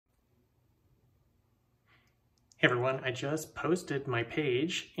Hey everyone, I just posted my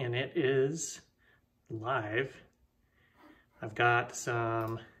page and it is live. I've got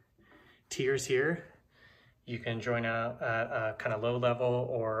some tiers here. You can join out at a kind of low level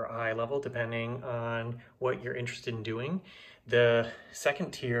or high level depending on what you're interested in doing. The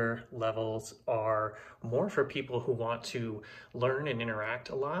second tier levels are more for people who want to learn and interact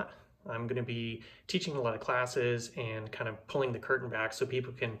a lot. I'm going to be teaching a lot of classes and kind of pulling the curtain back so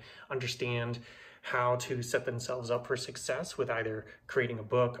people can understand how to set themselves up for success with either creating a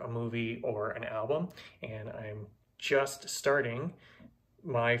book, a movie, or an album. And I'm just starting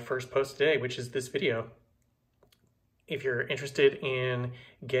my first post today, which is this video. If you're interested in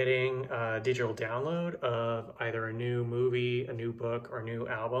getting a digital download of either a new movie, a new book, or a new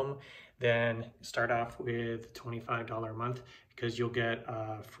album, then start off with $25 a month because you'll get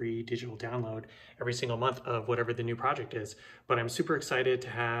a free digital download every single month of whatever the new project is. But I'm super excited to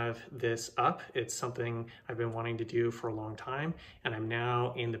have this up. It's something I've been wanting to do for a long time, and I'm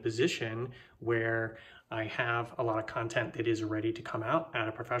now in the position where I have a lot of content that is ready to come out at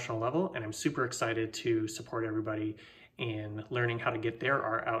a professional level, and I'm super excited to support everybody in learning how to get their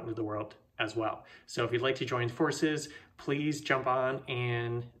art out into the world as well. So if you'd like to join forces, please jump on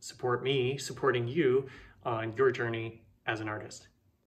and support me supporting you on your journey as an artist.